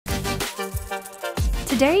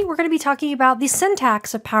Today, we're going to be talking about the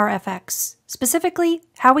syntax of PowerFX, specifically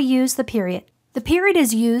how we use the period. The period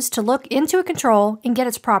is used to look into a control and get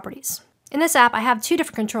its properties. In this app, I have two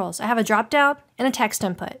different controls. I have a dropdown and a text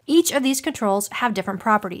input. Each of these controls have different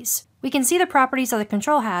properties. We can see the properties that the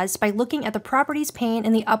control has by looking at the properties pane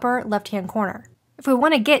in the upper left-hand corner. If we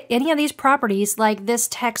want to get any of these properties, like this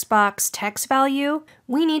text box text value,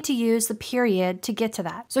 we need to use the period to get to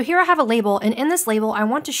that. So here I have a label, and in this label, I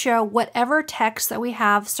want to show whatever text that we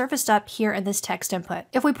have surfaced up here in this text input.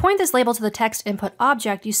 If we point this label to the text input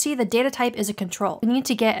object, you see the data type is a control. We need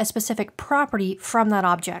to get a specific property from that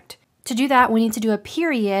object. To do that, we need to do a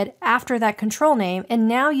period after that control name, and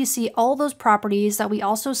now you see all those properties that we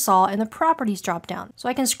also saw in the properties dropdown. So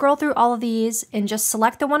I can scroll through all of these and just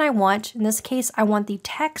select the one I want. In this case, I want the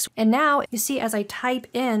text. And now you see as I type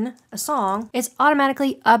in a song, it's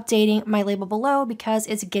automatically updating my label below because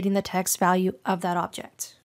it's getting the text value of that object.